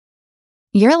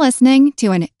You're listening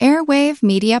to an Airwave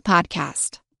Media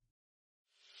Podcast.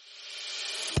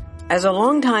 As a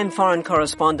longtime foreign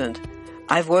correspondent,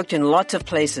 I've worked in lots of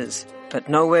places, but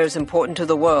nowhere as important to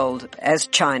the world as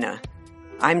China.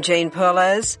 I'm Jane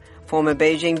Perlez, former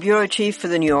Beijing bureau chief for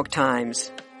the New York Times.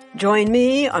 Join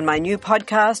me on my new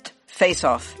podcast, Face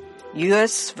Off,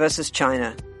 U.S. versus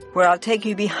China, where I'll take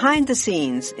you behind the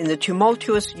scenes in the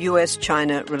tumultuous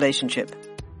U.S.-China relationship.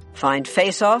 Find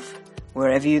Face Off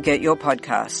wherever you get your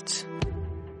podcasts.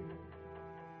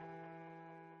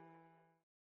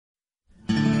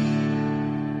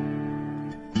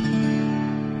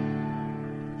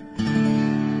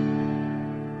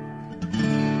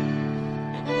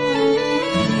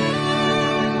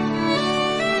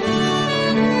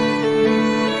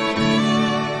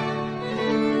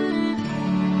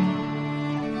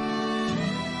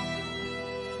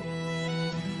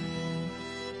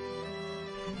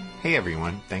 Hey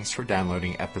everyone, thanks for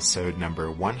downloading episode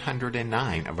number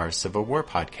 109 of our Civil War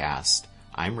podcast.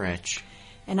 I'm Rich.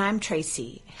 And I'm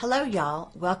Tracy. Hello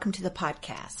y'all, welcome to the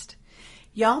podcast.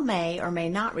 Y'all may or may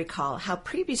not recall how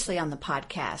previously on the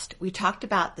podcast we talked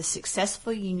about the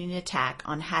successful Union attack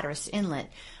on Hatteras Inlet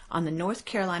on the North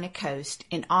Carolina coast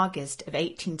in August of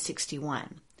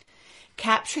 1861.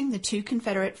 Capturing the two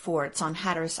Confederate forts on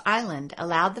Hatteras Island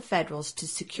allowed the Federals to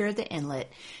secure the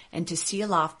inlet and to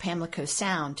seal off Pamlico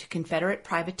Sound to Confederate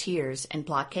privateers and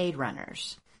blockade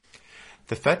runners.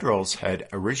 The Federals had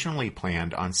originally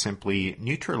planned on simply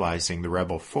neutralizing the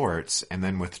rebel forts and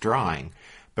then withdrawing,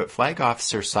 but Flag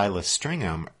Officer Silas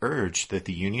Stringham urged that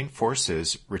the Union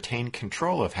forces retain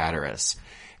control of Hatteras,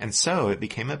 and so it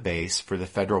became a base for the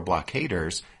Federal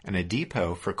blockaders and a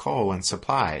depot for coal and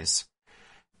supplies.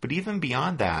 But even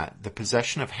beyond that, the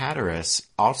possession of Hatteras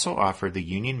also offered the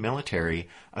Union military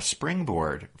a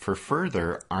springboard for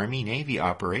further Army-Navy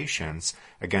operations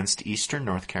against eastern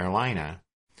North Carolina.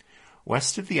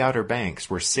 West of the Outer Banks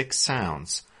were 6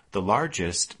 sounds, the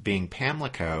largest being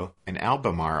Pamlico and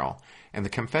Albemarle, and the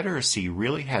Confederacy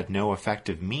really had no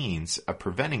effective means of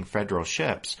preventing Federal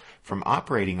ships from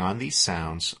operating on these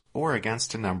sounds or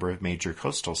against a number of major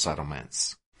coastal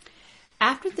settlements.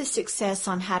 After the success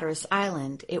on Hatteras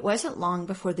Island, it wasn't long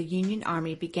before the Union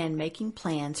Army began making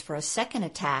plans for a second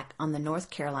attack on the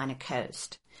North Carolina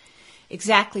coast.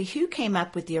 Exactly who came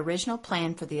up with the original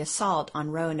plan for the assault on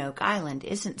Roanoke Island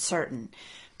isn't certain.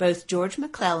 Both George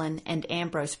McClellan and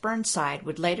Ambrose Burnside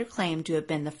would later claim to have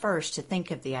been the first to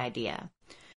think of the idea.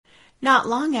 Not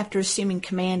long after assuming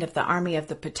command of the Army of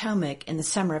the Potomac in the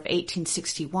summer of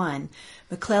 1861,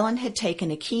 McClellan had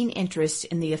taken a keen interest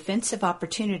in the offensive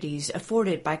opportunities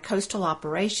afforded by coastal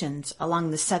operations along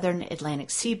the southern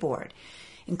Atlantic seaboard,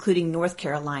 including North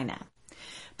Carolina.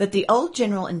 But the old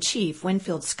General-in-Chief,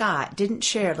 Winfield Scott, didn't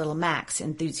share Little Mac's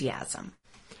enthusiasm.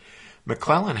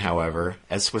 McClellan, however,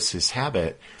 as was his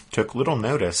habit, took little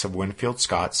notice of Winfield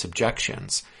Scott's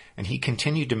objections, and he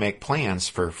continued to make plans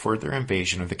for further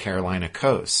invasion of the Carolina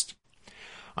coast.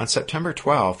 On September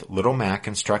 12th, Little Mac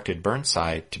instructed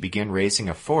Burnside to begin raising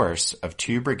a force of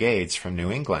 2 brigades from New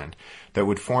England that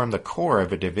would form the core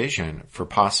of a division for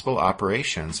possible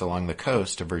operations along the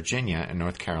coast of Virginia and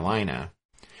North Carolina.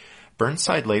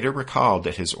 Burnside later recalled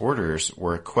that his orders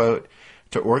were, quote,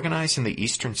 to organize in the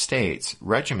eastern states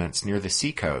regiments near the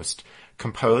seacoast,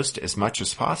 composed as much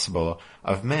as possible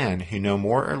of men who know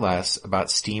more or less about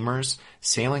steamers,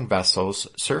 sailing vessels,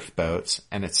 surf boats,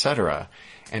 and etc.,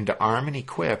 and to arm and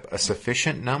equip a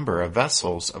sufficient number of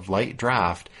vessels of light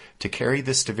draft to carry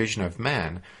this division of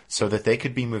men so that they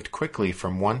could be moved quickly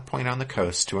from one point on the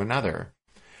coast to another.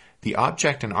 The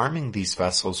object in arming these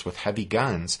vessels with heavy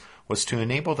guns was to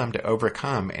enable them to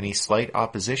overcome any slight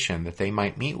opposition that they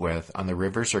might meet with on the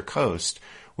rivers or coast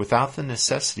without the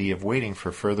necessity of waiting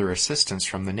for further assistance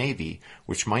from the Navy,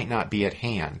 which might not be at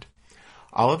hand.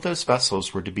 All of those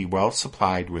vessels were to be well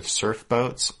supplied with surf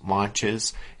boats,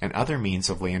 launches, and other means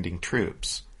of landing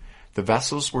troops. The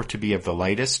vessels were to be of the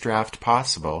lightest draft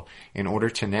possible in order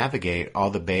to navigate all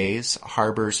the bays,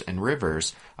 harbors, and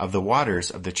rivers of the waters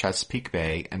of the Chesapeake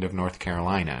Bay and of North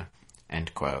Carolina."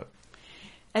 End quote.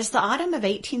 As the autumn of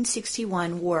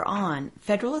 1861 wore on,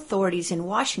 federal authorities in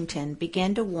Washington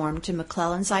began to warm to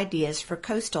McClellan's ideas for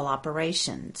coastal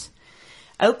operations.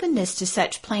 Openness to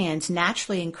such plans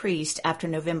naturally increased after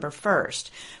November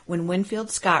 1st, when Winfield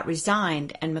Scott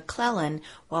resigned and McClellan,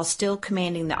 while still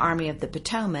commanding the Army of the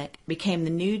Potomac, became the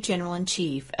new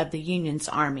General-in-Chief of the Union's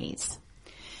armies.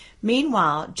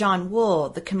 Meanwhile, John Wool,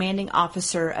 the commanding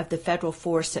officer of the federal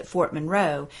force at Fort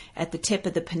Monroe, at the tip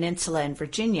of the peninsula in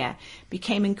Virginia,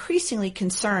 became increasingly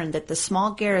concerned that the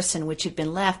small garrison which had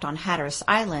been left on Hatteras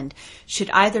Island should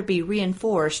either be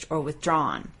reinforced or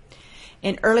withdrawn.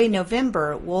 In early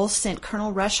November, Wool sent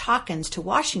Colonel Rush Hawkins to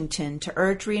Washington to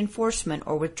urge reinforcement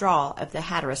or withdrawal of the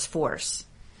Hatteras force.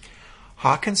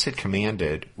 Hawkins had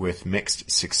commanded, with mixed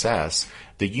success,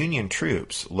 the Union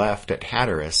troops left at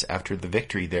Hatteras after the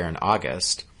victory there in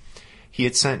August. He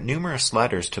had sent numerous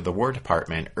letters to the War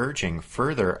Department urging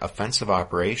further offensive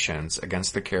operations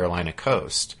against the Carolina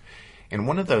coast. In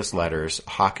one of those letters,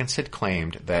 Hawkins had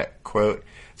claimed that, quote,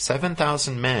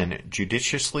 7,000 men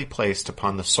judiciously placed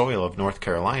upon the soil of North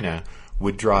Carolina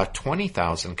would draw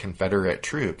 20,000 Confederate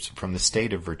troops from the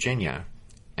state of Virginia,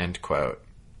 end quote.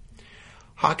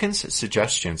 Hawkins'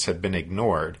 suggestions had been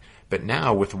ignored, but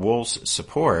now with Wool's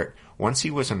support, once he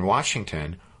was in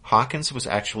Washington, Hawkins was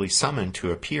actually summoned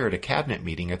to appear at a cabinet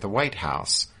meeting at the White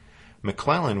House.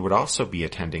 McClellan would also be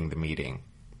attending the meeting.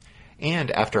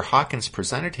 And after Hawkins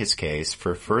presented his case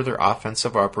for further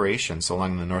offensive operations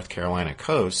along the North Carolina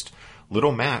coast,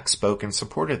 Little Mac spoke in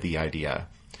support of the idea.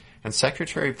 And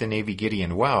Secretary of the Navy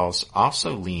Gideon Welles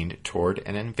also leaned toward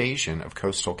an invasion of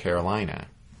coastal Carolina.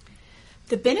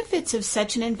 The benefits of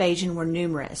such an invasion were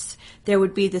numerous. There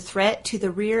would be the threat to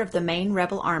the rear of the main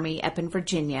rebel army up in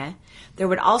Virginia. There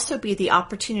would also be the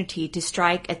opportunity to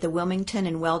strike at the Wilmington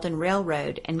and Weldon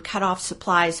Railroad and cut off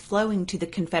supplies flowing to the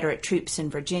Confederate troops in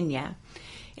Virginia.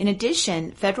 In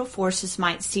addition, Federal forces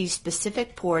might seize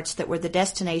specific ports that were the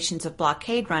destinations of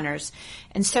blockade runners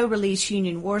and so release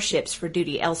Union warships for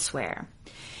duty elsewhere.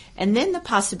 And then the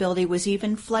possibility was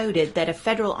even floated that a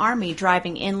Federal army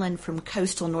driving inland from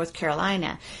coastal North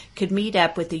Carolina could meet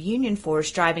up with the Union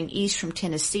force driving east from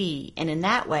Tennessee and in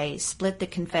that way split the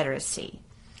Confederacy.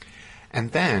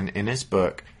 And then, in his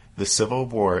book, The Civil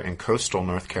War in Coastal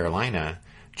North Carolina,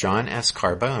 John S.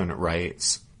 Carbone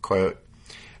writes, quote,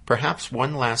 perhaps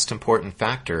one last important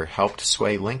factor helped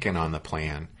sway Lincoln on the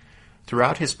plan.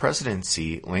 Throughout his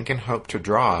presidency, Lincoln hoped to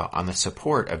draw on the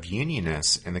support of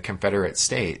Unionists in the Confederate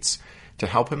States to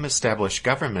help him establish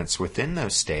governments within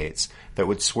those states that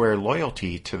would swear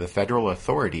loyalty to the federal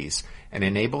authorities and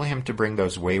enable him to bring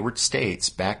those wayward states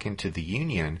back into the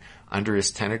Union under his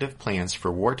tentative plans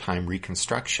for wartime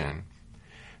reconstruction.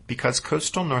 Because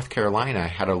coastal North Carolina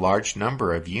had a large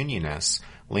number of Unionists,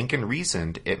 Lincoln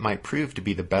reasoned it might prove to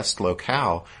be the best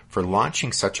locale for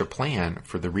launching such a plan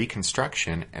for the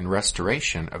reconstruction and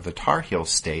restoration of the Tar Heel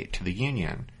state to the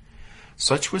Union.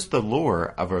 Such was the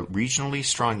lure of a regionally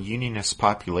strong Unionist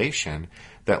population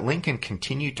that Lincoln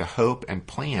continued to hope and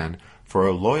plan for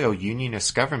a loyal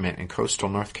Unionist government in coastal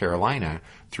North Carolina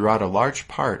throughout a large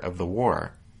part of the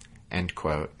war. End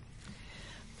quote.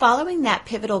 Following that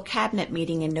pivotal cabinet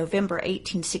meeting in November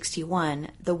 1861,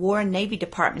 the War and Navy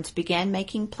departments began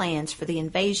making plans for the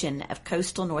invasion of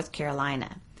coastal North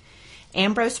Carolina.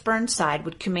 Ambrose Burnside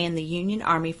would command the Union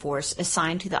Army force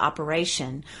assigned to the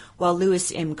operation, while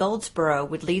Lewis M. Goldsborough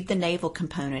would lead the naval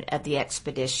component of the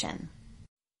expedition.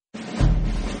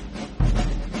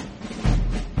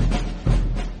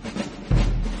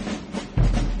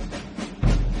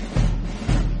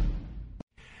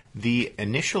 The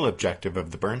initial objective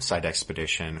of the Burnside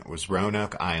expedition was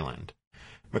Roanoke Island.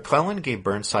 McClellan gave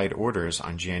Burnside orders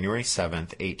on January 7,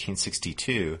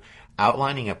 1862,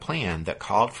 outlining a plan that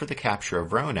called for the capture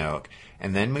of Roanoke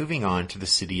and then moving on to the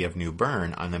city of New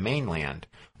Bern on the mainland,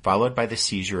 followed by the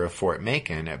seizure of Fort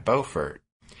Macon at Beaufort.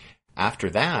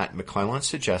 After that, McClellan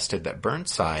suggested that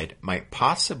Burnside might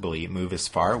possibly move as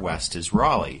far west as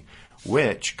Raleigh,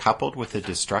 which, coupled with the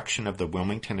destruction of the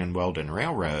Wilmington and Weldon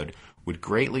Railroad, would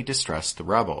greatly distress the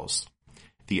rebels.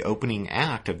 The opening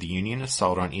act of the Union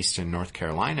assault on eastern North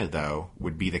Carolina, though,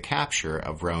 would be the capture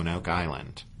of Roanoke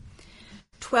Island.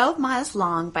 12 miles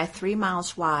long by 3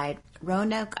 miles wide,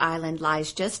 Roanoke Island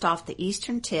lies just off the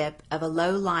eastern tip of a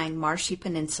low-lying marshy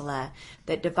peninsula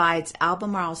that divides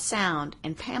Albemarle Sound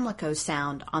and Pamlico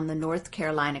Sound on the North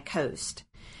Carolina coast.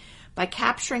 By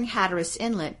capturing Hatteras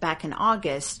Inlet back in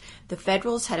August, the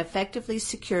Federals had effectively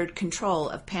secured control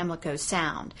of Pamlico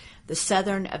Sound, the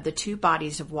southern of the two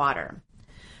bodies of water.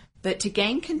 But to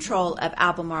gain control of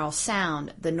Albemarle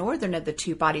Sound, the northern of the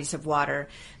two bodies of water,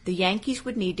 the Yankees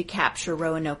would need to capture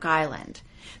Roanoke Island.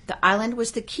 The island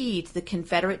was the key to the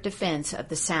Confederate defense of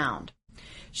the Sound.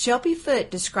 Shelby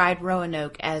Foote described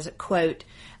Roanoke as, quote,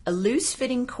 a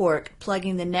loose-fitting cork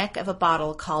plugging the neck of a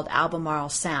bottle called Albemarle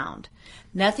Sound.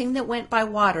 Nothing that went by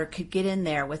water could get in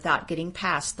there without getting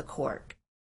past the cork.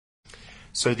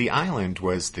 So the island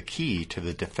was the key to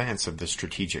the defense of the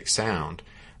strategic Sound,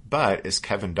 but as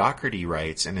Kevin Dougherty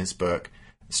writes in his book,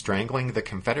 Strangling the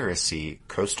Confederacy,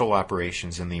 Coastal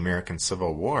Operations in the American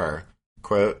Civil War,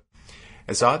 quote,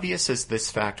 as obvious as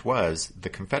this fact was, the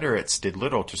Confederates did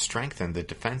little to strengthen the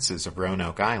defenses of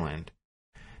Roanoke Island.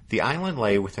 The island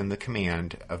lay within the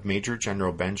command of Major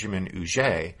General Benjamin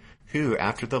Huger, who,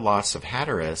 after the loss of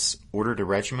Hatteras, ordered a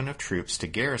regiment of troops to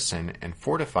garrison and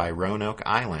fortify Roanoke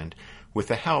Island with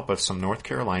the help of some North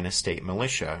Carolina state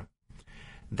militia.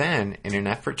 Then, in an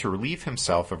effort to relieve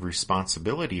himself of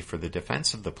responsibility for the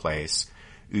defense of the place,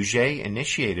 Huger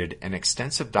initiated an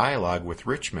extensive dialogue with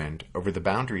Richmond over the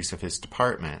boundaries of his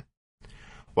department.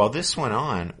 While this went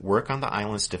on, work on the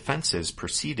island's defenses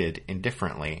proceeded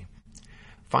indifferently.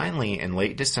 Finally, in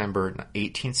late December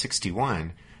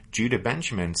 1861, Judah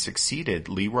Benjamin succeeded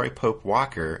Leroy Pope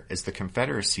Walker as the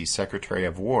Confederacy's Secretary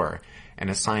of War and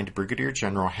assigned Brigadier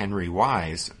General Henry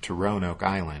Wise to Roanoke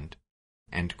Island."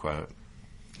 End quote.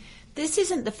 This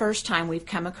isn't the first time we've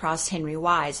come across Henry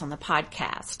Wise on the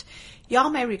podcast. Y'all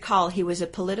may recall he was a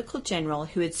political general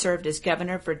who had served as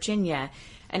governor of Virginia,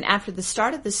 and after the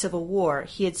start of the Civil War,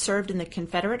 he had served in the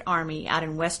Confederate Army out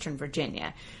in western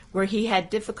Virginia, where he had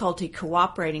difficulty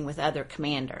cooperating with other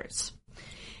commanders.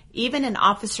 Even an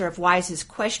officer of Wise's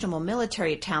questionable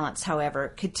military talents, however,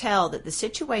 could tell that the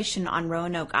situation on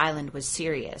Roanoke Island was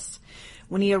serious.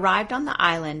 When he arrived on the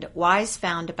island, Wise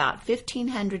found about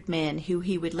 1,500 men who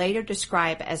he would later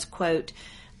describe as, quote,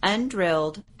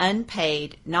 undrilled,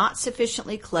 unpaid, not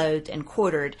sufficiently clothed and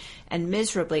quartered, and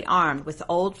miserably armed with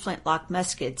old flintlock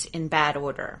muskets in bad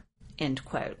order, end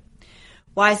quote.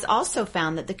 Wise also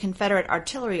found that the Confederate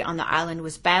artillery on the island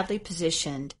was badly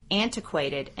positioned,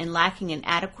 antiquated, and lacking an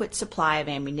adequate supply of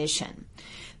ammunition.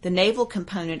 The naval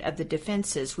component of the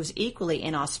defenses was equally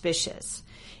inauspicious.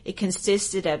 It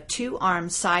consisted of 2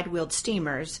 armed side-wheeled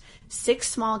steamers, 6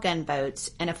 small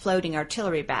gunboats, and a floating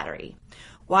artillery battery.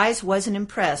 Wise wasn't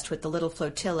impressed with the little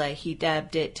flotilla. He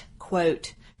dubbed it,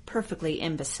 quote, perfectly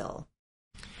imbecile.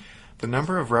 The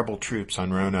number of rebel troops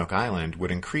on Roanoke Island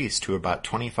would increase to about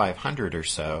 2,500 or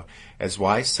so as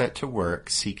Wise set to work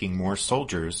seeking more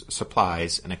soldiers,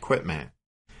 supplies, and equipment.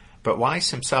 But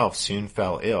Wise himself soon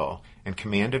fell ill, and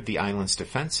command of the island's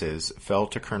defenses fell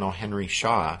to Colonel Henry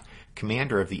Shaw,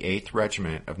 commander of the 8th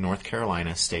Regiment of North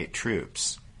Carolina State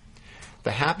Troops.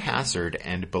 The haphazard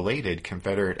and belated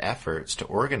Confederate efforts to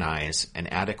organize an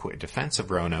adequate defense of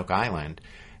Roanoke Island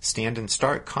stand in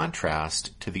stark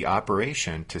contrast to the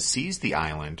operation to seize the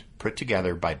island put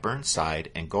together by Burnside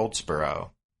and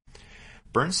Goldsborough.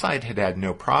 Burnside had had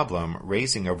no problem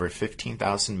raising over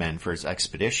 15,000 men for his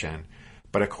expedition,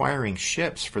 but acquiring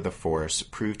ships for the force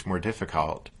proved more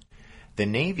difficult. The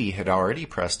Navy had already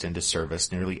pressed into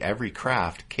service nearly every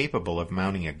craft capable of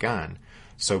mounting a gun,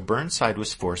 so Burnside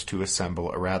was forced to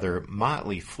assemble a rather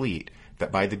motley fleet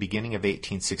that by the beginning of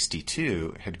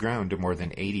 1862 had grown to more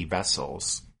than 80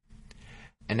 vessels.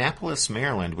 Annapolis,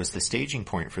 Maryland was the staging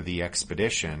point for the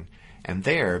expedition, and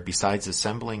there, besides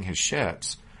assembling his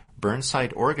ships,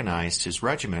 Burnside organized his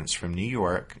regiments from New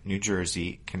York, New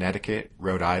Jersey, Connecticut,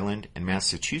 Rhode Island, and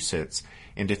Massachusetts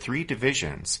into 3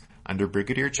 divisions under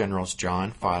Brigadier Generals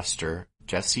John Foster,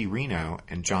 Jesse Reno,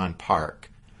 and John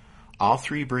Parke. All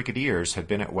 3 brigadiers had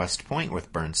been at West Point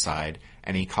with Burnside,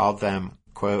 and he called them,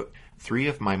 quote, 3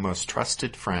 of my most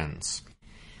trusted friends.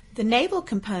 The naval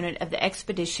component of the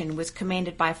expedition was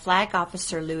commanded by Flag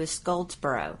Officer Louis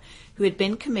Goldsborough, who had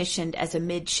been commissioned as a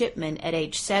midshipman at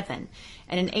age 7,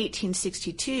 and in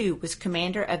 1862 was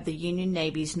commander of the Union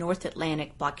Navy's North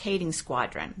Atlantic Blockading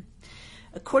Squadron.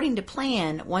 According to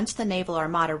plan, once the naval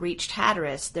armada reached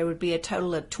Hatteras, there would be a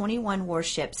total of 21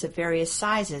 warships of various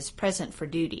sizes present for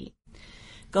duty.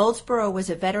 Goldsborough was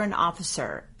a veteran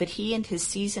officer, but he and his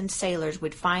seasoned sailors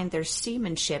would find their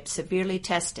seamanship severely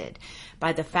tested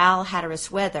by the foul Hatteras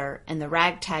weather and the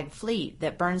ragtag fleet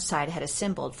that Burnside had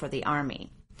assembled for the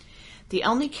Army. The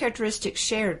only characteristic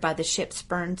shared by the ships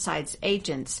Burnside's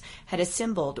agents had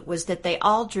assembled was that they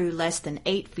all drew less than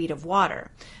 8 feet of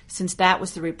water, since that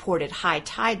was the reported high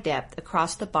tide depth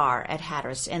across the bar at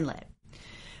Hatteras Inlet.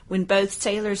 When both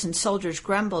sailors and soldiers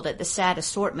grumbled at the sad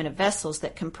assortment of vessels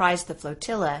that comprised the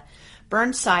flotilla,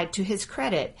 Burnside, to his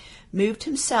credit, moved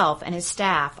himself and his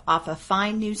staff off a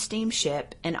fine new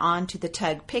steamship and on to the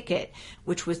tug Pickett,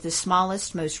 which was the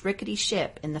smallest, most rickety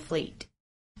ship in the fleet.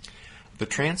 The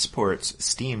transports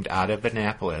steamed out of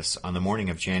Annapolis on the morning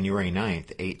of January 9,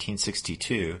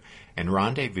 1862, and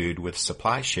rendezvoused with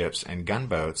supply ships and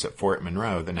gunboats at Fort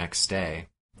Monroe the next day.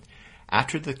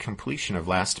 After the completion of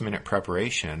last-minute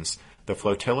preparations, the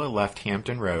flotilla left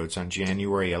Hampton Roads on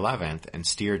January 11th and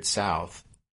steered south.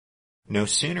 No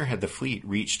sooner had the fleet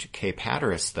reached Cape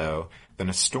Hatteras, though, than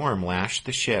a storm lashed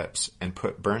the ships and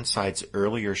put Burnside's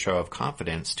earlier show of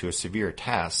confidence to a severe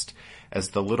test, as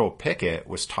the little Pickett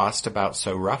was tossed about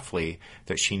so roughly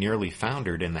that she nearly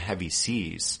foundered in the heavy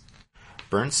seas.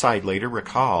 Burnside later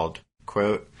recalled,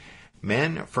 quote,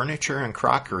 Men, furniture, and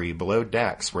crockery below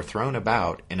decks were thrown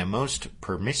about in a most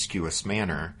promiscuous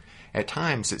manner. At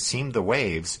times it seemed the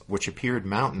waves, which appeared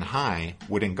mountain high,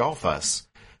 would engulf us,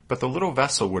 but the little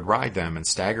vessel would ride them and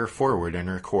stagger forward in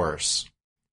her course."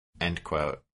 End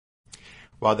quote.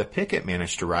 While the picket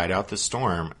managed to ride out the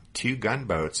storm, 2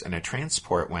 gunboats and a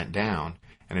transport went down,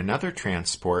 and another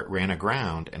transport ran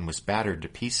aground and was battered to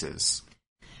pieces.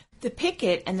 The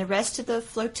picket and the rest of the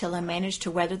flotilla managed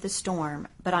to weather the storm,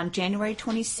 but on January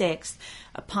 26th,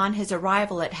 upon his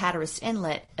arrival at Hatteras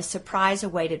Inlet, a surprise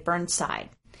awaited Burnside.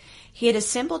 He had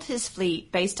assembled his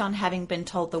fleet based on having been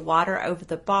told the water over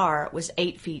the bar was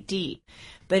 8 feet deep,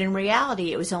 but in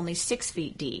reality it was only 6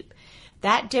 feet deep.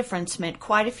 That difference meant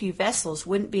quite a few vessels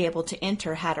wouldn't be able to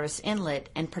enter Hatteras Inlet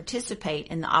and participate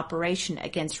in the operation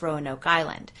against Roanoke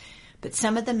Island. But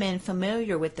some of the men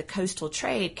familiar with the coastal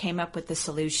trade came up with a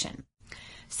solution.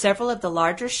 Several of the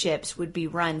larger ships would be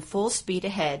run full speed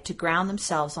ahead to ground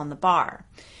themselves on the bar.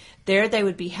 There they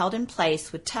would be held in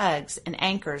place with tugs and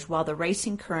anchors while the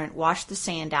racing current washed the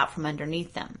sand out from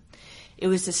underneath them. It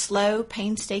was a slow,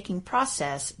 painstaking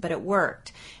process, but it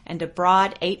worked, and a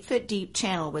broad 8-foot-deep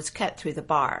channel was cut through the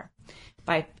bar.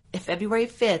 By February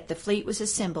 5th, the fleet was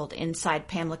assembled inside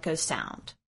Pamlico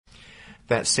Sound.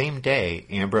 That same day,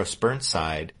 Ambrose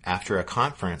Burnside, after a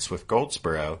conference with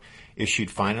Goldsborough, issued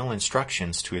final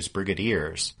instructions to his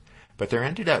brigadiers, but there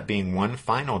ended up being one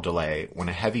final delay when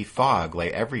a heavy fog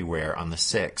lay everywhere on the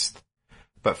 6th.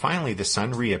 But finally the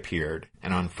sun reappeared,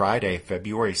 and on Friday,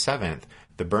 February 7th,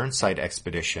 the Burnside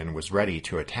expedition was ready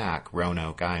to attack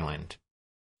Roanoke Island.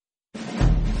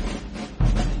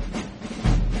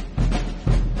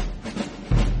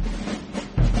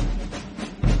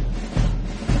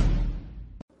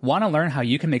 Want to learn how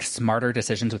you can make smarter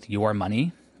decisions with your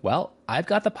money? Well, I've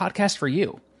got the podcast for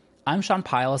you. I'm Sean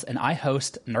Piles, and I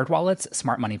host NerdWallet's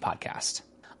Smart Money Podcast.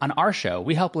 On our show,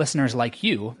 we help listeners like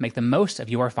you make the most of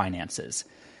your finances.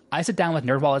 I sit down with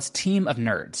NerdWallet's team of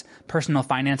nerds, personal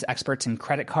finance experts in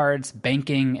credit cards,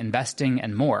 banking, investing,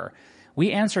 and more.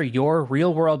 We answer your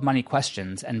real-world money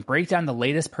questions and break down the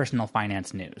latest personal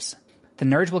finance news. The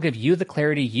nerds will give you the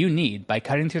clarity you need by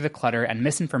cutting through the clutter and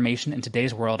misinformation in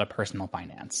today's world of personal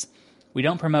finance. We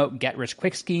don't promote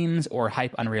get-rich-quick schemes or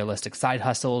hype unrealistic side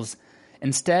hustles.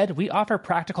 Instead, we offer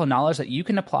practical knowledge that you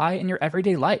can apply in your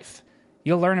everyday life.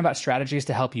 You'll learn about strategies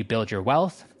to help you build your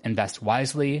wealth, invest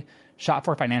wisely, shop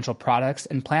for financial products,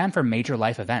 and plan for major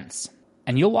life events.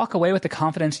 And you'll walk away with the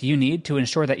confidence you need to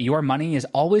ensure that your money is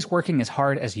always working as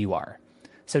hard as you are.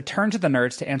 So turn to the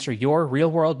nerds to answer your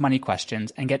real-world money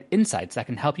questions and get insights that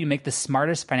can help you make the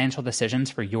smartest financial decisions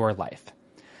for your life.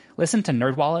 Listen to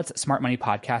NerdWallet's Smart Money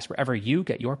Podcast wherever you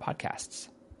get your podcasts.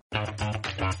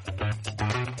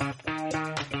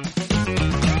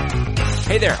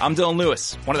 Hey there, I'm Dylan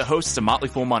Lewis, one of the hosts of Motley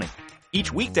Fool Money.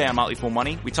 Each weekday on Motley Fool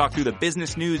Money, we talk through the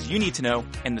business news you need to know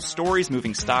and the stories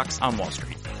moving stocks on Wall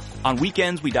Street. On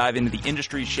weekends, we dive into the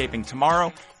industries shaping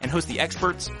tomorrow and host the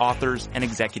experts, authors, and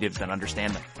executives that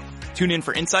understand them. Tune in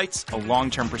for insights, a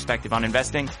long-term perspective on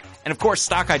investing, and of course,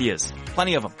 stock ideas.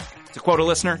 Plenty of them. To quote a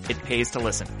listener, it pays to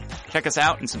listen. Check us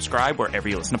out and subscribe wherever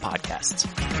you listen to podcasts.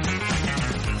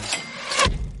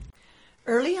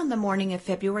 Early on the morning of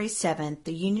February 7th,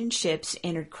 the Union ships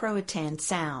entered Croatan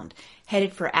Sound,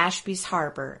 headed for Ashby's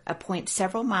Harbor, a point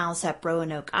several miles up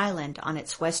Roanoke Island on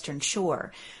its western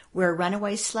shore, where a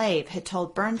runaway slave had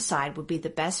told Burnside would be the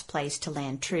best place to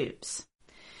land troops.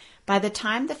 By the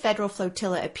time the Federal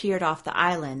flotilla appeared off the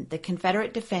island, the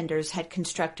Confederate defenders had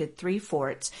constructed 3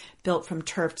 forts built from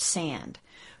turfed sand.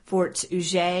 Forts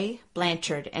Huger,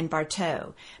 Blanchard, and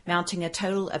Bartow, mounting a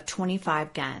total of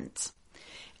 25 guns.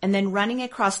 And then running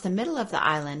across the middle of the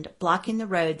island, blocking the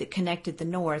road that connected the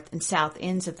north and south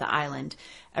ends of the island,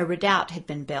 a redoubt had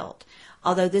been built,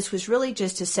 although this was really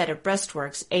just a set of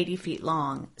breastworks 80 feet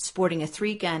long, sporting a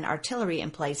 3-gun artillery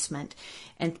emplacement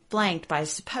and flanked by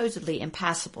supposedly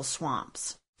impassable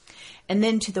swamps. And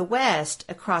then to the west,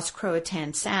 across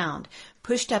Croatan Sound,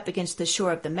 pushed up against the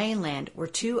shore of the mainland, were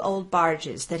 2 old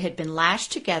barges that had been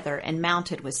lashed together and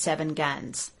mounted with 7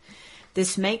 guns.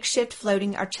 This makeshift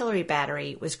floating artillery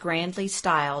battery was grandly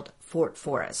styled Fort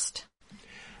Forest.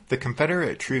 The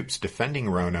Confederate troops defending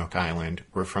Roanoke Island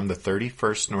were from the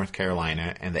 31st North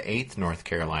Carolina and the 8th North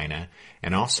Carolina,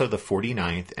 and also the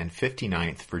 49th and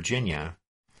 59th Virginia.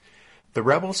 The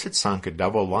rebels had sunk a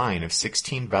double line of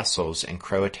 16 vessels in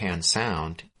Croatan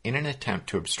Sound in an attempt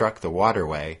to obstruct the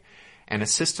waterway, and a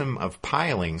system of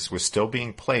pilings was still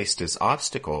being placed as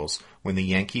obstacles when the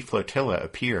Yankee flotilla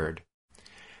appeared.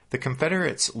 The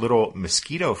Confederates' little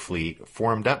mosquito fleet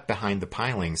formed up behind the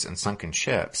pilings and sunken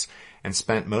ships and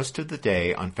spent most of the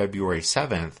day on February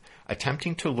 7th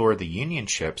attempting to lure the Union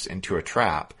ships into a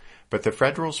trap, but the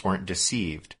Federals weren't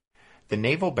deceived. The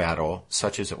naval battle,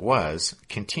 such as it was,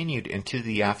 continued into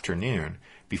the afternoon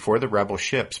before the rebel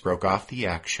ships broke off the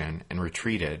action and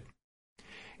retreated.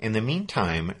 In the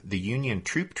meantime, the Union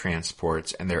troop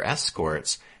transports and their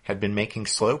escorts had been making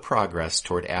slow progress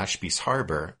toward Ashby's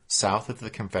Harbor, south of the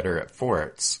Confederate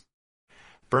forts.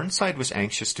 Burnside was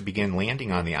anxious to begin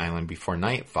landing on the island before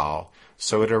nightfall,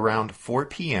 so at around 4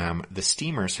 p.m. the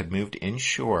steamers had moved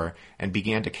inshore and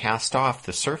began to cast off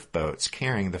the surf boats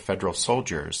carrying the Federal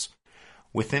soldiers.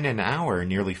 Within an hour,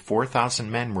 nearly 4,000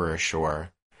 men were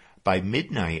ashore. By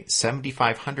midnight,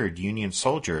 7,500 Union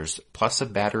soldiers, plus a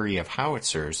battery of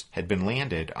howitzers, had been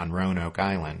landed on Roanoke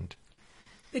Island.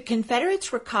 The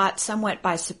Confederates were caught somewhat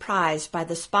by surprise by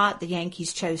the spot the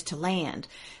Yankees chose to land,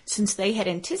 since they had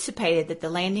anticipated that the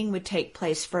landing would take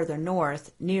place further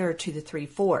north, nearer to the three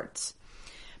forts.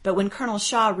 But when Colonel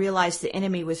Shaw realized the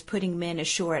enemy was putting men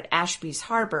ashore at Ashby's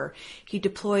Harbor, he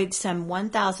deployed some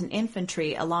 1,000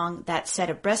 infantry along that set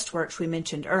of breastworks we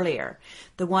mentioned earlier,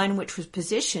 the one which was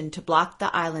positioned to block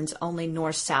the island's only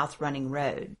north-south running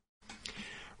road.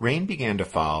 Rain began to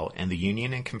fall, and the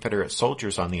Union and Confederate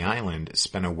soldiers on the island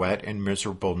spent a wet and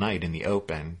miserable night in the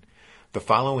open. The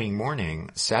following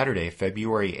morning, Saturday,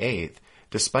 February 8th,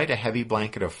 despite a heavy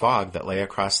blanket of fog that lay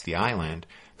across the island,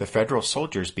 the Federal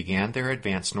soldiers began their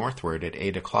advance northward at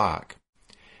 8 o'clock.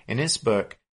 In his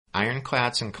book,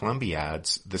 Ironclads and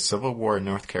Columbiads, The Civil War in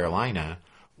North Carolina,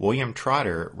 William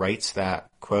Trotter writes that,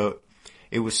 quote,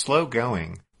 "It was slow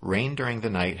going. Rain during the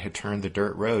night had turned the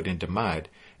dirt road into mud,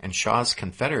 and Shaw's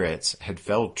Confederates had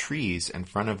felled trees in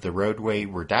front of the roadway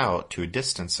redoubt to a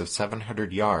distance of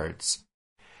 700 yards.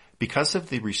 Because of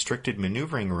the restricted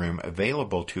maneuvering room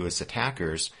available to his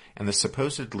attackers and the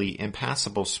supposedly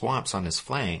impassable swamps on his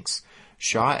flanks,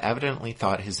 Shaw evidently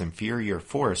thought his inferior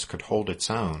force could hold its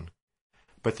own.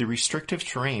 But the restrictive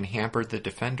terrain hampered the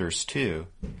defenders too.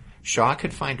 Shaw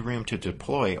could find room to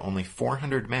deploy only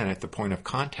 400 men at the point of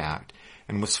contact,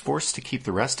 and was forced to keep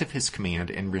the rest of his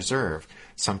command in reserve,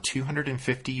 some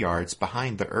 250 yards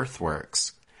behind the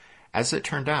earthworks. As it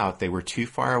turned out, they were too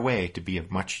far away to be of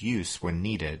much use when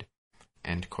needed."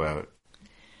 End quote.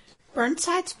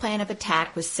 Burnside's plan of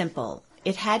attack was simple.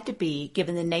 It had to be,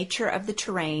 given the nature of the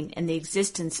terrain and the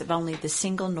existence of only the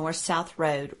single north-south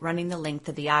road running the length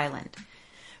of the island.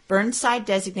 Burnside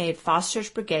designated Foster's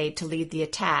brigade to lead the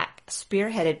attack,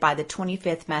 spearheaded by the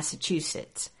 25th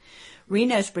Massachusetts.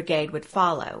 Reno's brigade would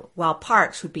follow, while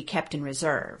Parks would be kept in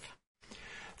reserve.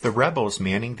 The rebels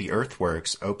manning the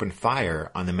earthworks opened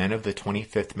fire on the men of the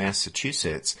 25th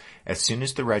Massachusetts as soon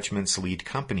as the regiment's lead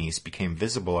companies became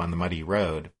visible on the muddy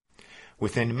road.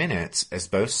 Within minutes, as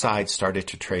both sides started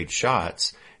to trade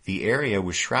shots, the area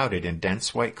was shrouded in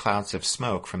dense white clouds of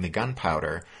smoke from the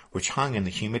gunpowder, which hung in the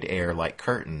humid air like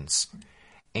curtains.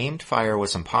 Aimed fire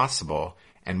was impossible,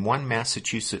 and one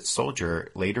Massachusetts soldier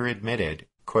later admitted,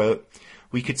 quote,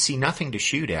 "We could see nothing to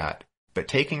shoot at, but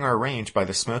taking our range by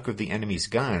the smoke of the enemy's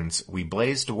guns, we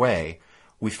blazed away.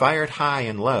 We fired high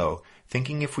and low,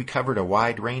 thinking if we covered a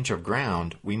wide range of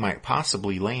ground, we might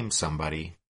possibly lame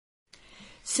somebody."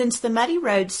 Since the muddy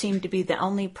road seemed to be the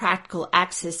only practical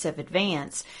axis of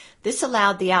advance, this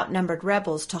allowed the outnumbered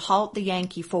rebels to halt the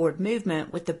Yankee forward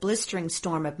movement with a blistering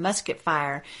storm of musket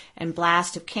fire and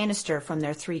blast of canister from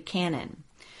their 3 cannon.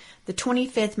 The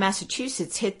 25th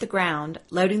Massachusetts hit the ground,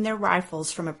 loading their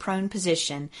rifles from a prone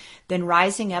position, then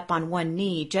rising up on one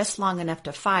knee just long enough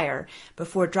to fire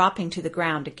before dropping to the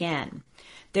ground again.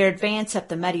 Their advance up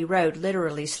the muddy road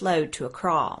literally slowed to a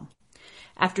crawl.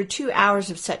 After 2 hours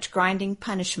of such grinding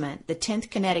punishment, the 10th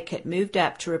Connecticut moved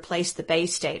up to replace the Bay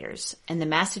Staters, and the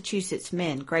Massachusetts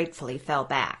men gratefully fell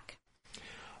back.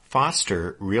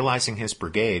 Foster, realizing his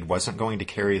brigade wasn't going to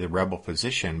carry the rebel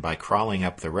position by crawling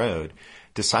up the road,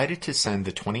 decided to send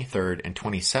the 23rd and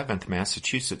 27th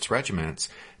Massachusetts regiments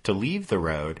to leave the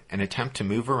road and attempt to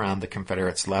move around the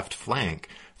Confederates' left flank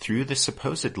through the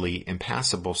supposedly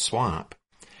impassable swamp.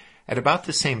 At about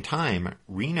the same time,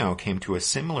 Reno came to a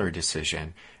similar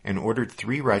decision and ordered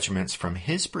 3 regiments from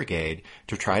his brigade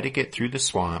to try to get through the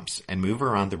swamps and move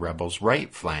around the rebels'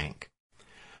 right flank.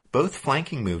 Both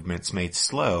flanking movements made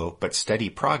slow but steady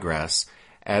progress,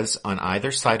 as on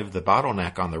either side of the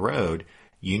bottleneck on the road,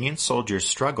 Union soldiers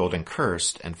struggled and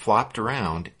cursed and flopped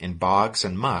around in bogs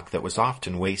and muck that was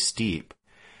often waist-deep.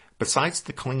 Besides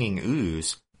the clinging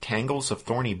ooze, tangles of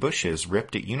thorny bushes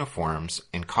ripped at uniforms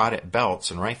and caught at belts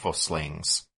and rifle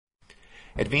slings.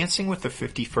 Advancing with the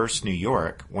 51st New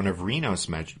York, one of Reno's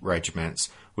regiments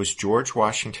was George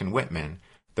Washington Whitman,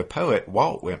 the poet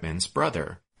Walt Whitman's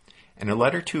brother. In a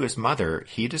letter to his mother,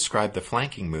 he described the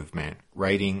flanking movement,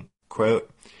 writing,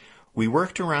 quote, We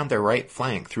worked around their right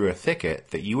flank through a thicket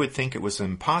that you would think it was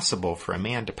impossible for a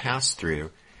man to pass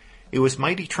through. It was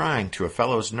mighty trying to a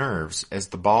fellow's nerves, as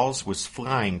the balls was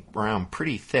flying around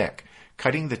pretty thick,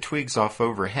 cutting the twigs off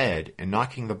overhead and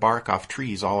knocking the bark off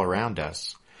trees all around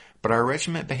us. But our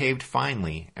regiment behaved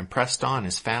finely and pressed on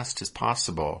as fast as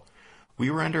possible. We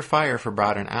were under fire for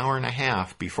about an hour and a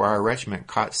half before our regiment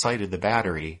caught sight of the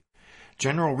battery.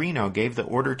 General Reno gave the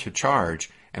order to charge,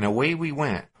 and away we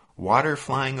went, water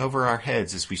flying over our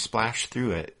heads as we splashed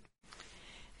through it.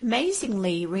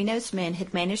 Amazingly, Reno's men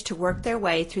had managed to work their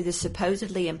way through the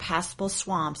supposedly impassable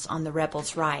swamps on the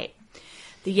rebels' right.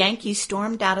 The Yankees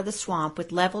stormed out of the swamp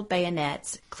with leveled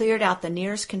bayonets, cleared out the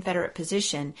nearest Confederate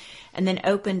position, and then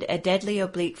opened a deadly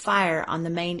oblique fire on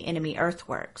the main enemy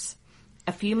earthworks.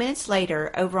 A few minutes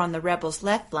later, over on the rebels'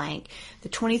 left flank, the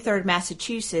 23rd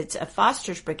Massachusetts of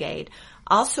Foster's brigade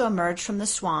also emerged from the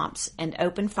swamps and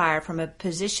opened fire from a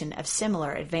position of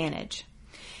similar advantage.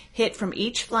 Hit from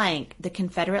each flank, the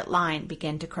Confederate line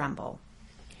began to crumble.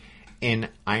 In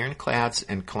Ironclads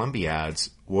and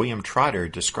Columbiads, William Trotter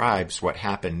describes what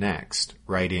happened next,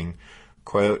 writing,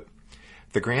 quote,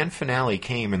 "The grand finale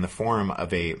came in the form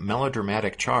of a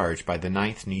melodramatic charge by the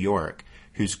 9th New York,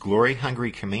 whose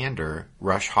glory-hungry commander,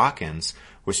 Rush Hawkins,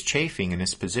 was chafing in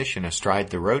his position astride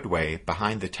the roadway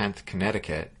behind the 10th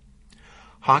Connecticut.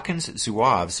 Hawkins'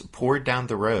 Zouaves poured down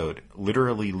the road,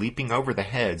 literally leaping over the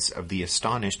heads of the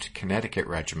astonished Connecticut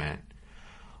regiment.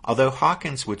 Although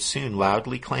Hawkins would soon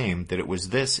loudly claim that it was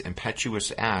this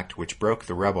impetuous act which broke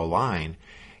the rebel line,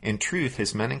 in truth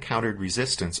his men encountered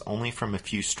resistance only from a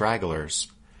few stragglers.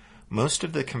 Most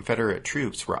of the Confederate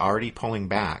troops were already pulling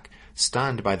back,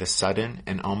 stunned by the sudden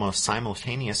and almost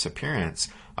simultaneous appearance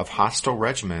of hostile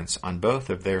regiments on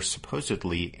both of their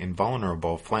supposedly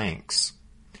invulnerable flanks.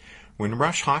 When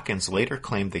Rush Hawkins later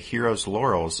claimed the hero's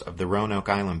laurels of the Roanoke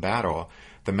Island battle,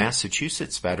 the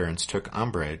Massachusetts veterans took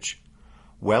umbrage.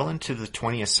 Well into the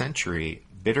 20th century,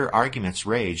 bitter arguments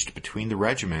raged between the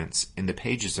regiments in the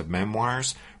pages of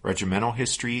memoirs, regimental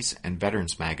histories, and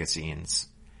veterans magazines."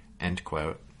 End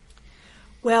quote.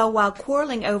 Well, while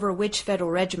quarreling over which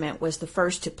Federal regiment was the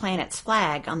first to plant its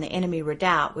flag on the enemy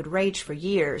redoubt would rage for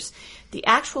years, the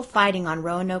actual fighting on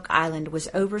Roanoke Island was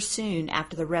over soon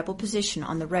after the rebel position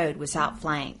on the road was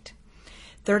outflanked.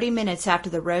 30 minutes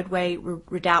after the roadway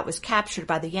redoubt was captured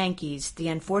by the Yankees, the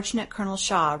unfortunate Colonel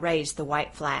Shaw raised the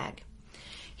white flag.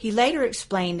 He later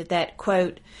explained that,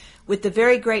 quote, "With the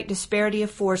very great disparity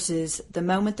of forces, the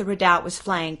moment the redoubt was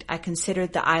flanked, I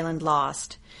considered the island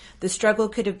lost. The struggle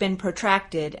could have been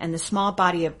protracted, and the small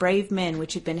body of brave men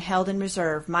which had been held in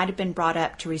reserve might have been brought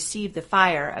up to receive the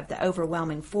fire of the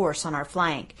overwhelming force on our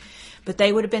flank, but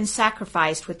they would have been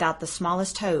sacrificed without the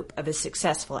smallest hope of a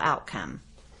successful outcome."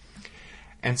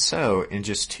 And so, in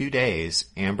just 2 days,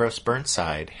 Ambrose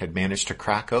Burnside had managed to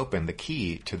crack open the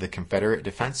key to the Confederate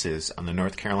defenses on the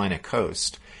North Carolina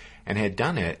coast, and had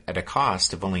done it at a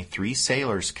cost of only 3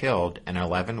 sailors killed and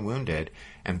 11 wounded,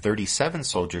 and 37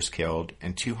 soldiers killed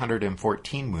and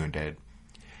 214 wounded.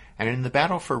 And in the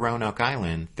battle for Roanoke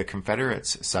Island, the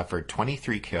Confederates suffered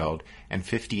 23 killed and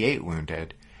 58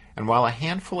 wounded, and while a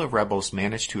handful of rebels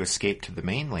managed to escape to the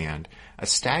mainland, a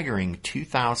staggering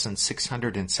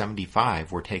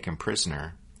 2,675 were taken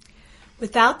prisoner.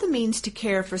 Without the means to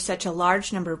care for such a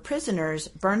large number of prisoners,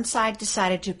 Burnside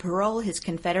decided to parole his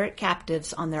Confederate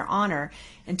captives on their honor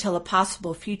until a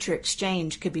possible future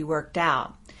exchange could be worked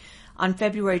out. On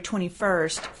February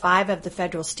 21st, 5 of the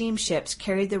Federal steamships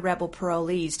carried the rebel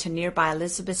parolees to nearby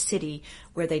Elizabeth City,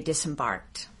 where they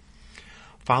disembarked.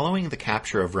 Following the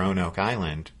capture of Roanoke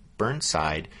Island,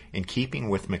 Burnside, in keeping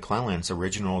with McClellan's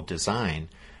original design,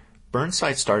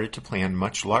 Burnside started to plan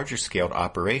much larger-scaled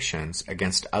operations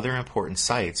against other important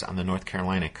sites on the North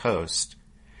Carolina coast.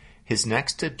 His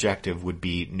next objective would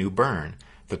be New Bern,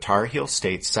 the Tar Heel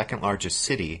State's second-largest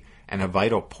city and a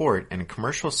vital port and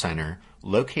commercial center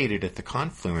located at the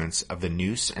confluence of the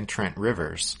Neuse and Trent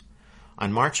rivers.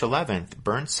 On March 11th,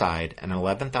 Burnside and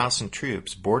 11,000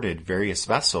 troops boarded various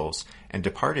vessels and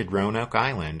departed Roanoke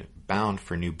Island, bound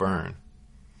for New Bern.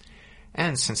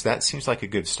 And since that seems like a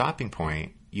good stopping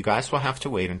point, you guys will have to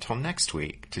wait until next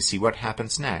week to see what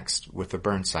happens next with the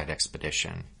Burnside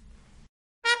expedition.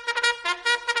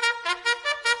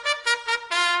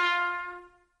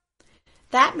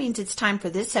 That means it's time for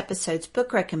this episode's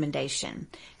book recommendation.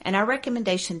 And our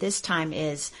recommendation this time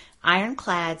is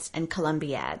Ironclads and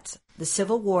Columbiads, The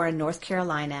Civil War in North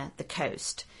Carolina, the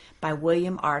Coast, by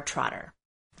William R. Trotter.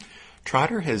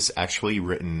 Trotter has actually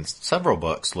written several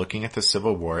books looking at the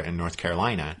Civil War in North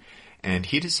Carolina, and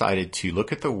he decided to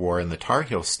look at the war in the Tar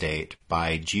Heel State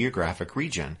by geographic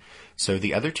region. So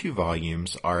the other 2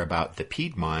 volumes are about the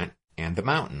Piedmont and the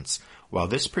mountains, while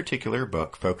this particular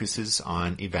book focuses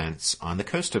on events on the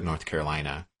coast of North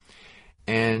Carolina.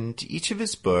 And each of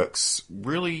his books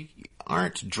really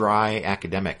aren't dry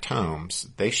academic tomes.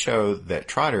 They show that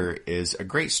Trotter is a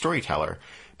great storyteller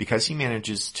because he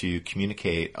manages to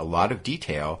communicate a lot of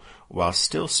detail while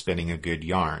still spinning a good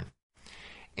yarn.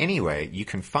 Anyway, you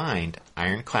can find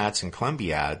Ironclads and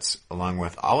Columbiads along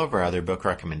with all of our other book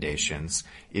recommendations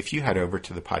if you head over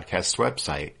to the podcast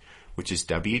website, which is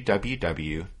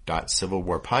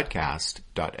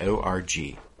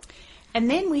www.civilwarpodcast.org. And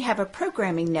then we have a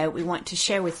programming note we want to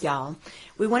share with y'all.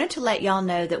 We wanted to let y'all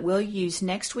know that we'll use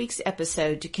next week's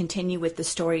episode to continue with the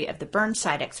story of the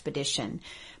Burnside expedition,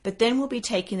 but then we'll be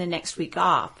taking the next week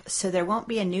off, so there won't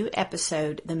be a new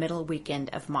episode the middle weekend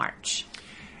of March.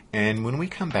 And when we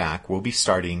come back, we'll be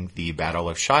starting the Battle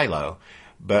of Shiloh,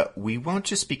 but we won't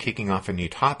just be kicking off a new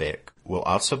topic. We'll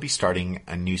also be starting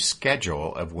a new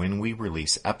schedule of when we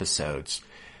release episodes,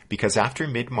 because after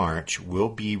mid-March, we'll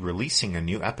be releasing a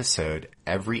new episode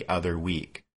every other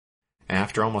week. And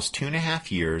after almost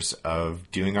 2.5 years of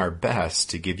doing our best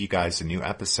to give you guys a new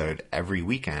episode every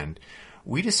weekend,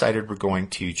 we decided we're going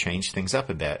to change things up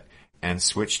a bit and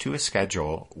switch to a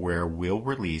schedule where we'll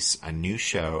release a new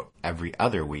show every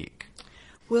other week.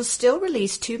 We'll still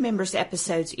release 2 members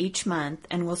episodes each month,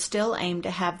 and we'll still aim to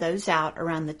have those out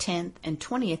around the 10th and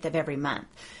 20th of every month.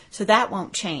 So that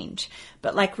won't change.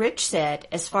 But like Rich said,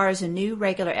 as far as a new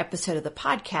regular episode of the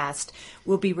podcast,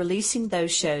 we'll be releasing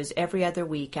those shows every other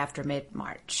week after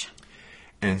mid-March.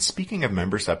 And speaking of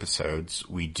members episodes,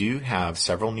 we do have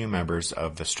several new members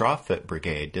of the Strawfoot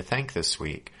Brigade to thank this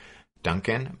week.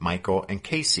 Duncan, Michael, and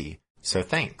Casey. So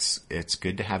thanks. It's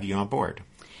good to have you on board.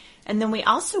 And then we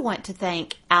also want to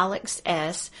thank Alex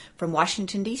S. from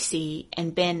Washington, D.C.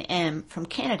 and Ben M. from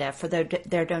Canada for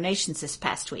their donations this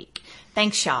past week.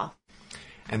 Thanks, y'all.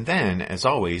 And then, as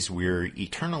always, we're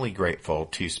eternally grateful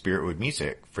to Spiritwood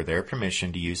Music for their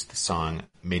permission to use the song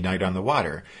Midnight on the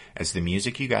Water as the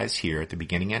music you guys hear at the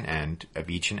beginning and end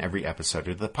of each and every episode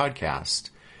of the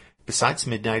podcast. Besides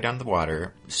Midnight on the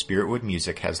Water, Spiritwood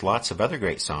Music has lots of other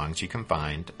great songs you can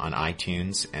find on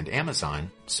iTunes and Amazon,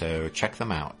 so check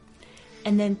them out.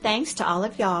 And then thanks to all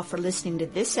of y'all for listening to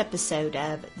this episode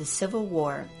of The Civil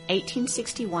War,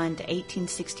 1861 to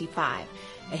 1865,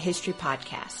 a history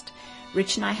podcast.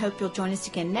 Rich and I hope you'll join us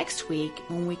again next week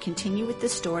when we continue with the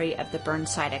story of the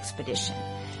Burnside expedition.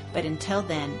 But until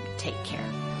then, take care.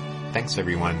 Thanks,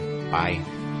 everyone. Bye.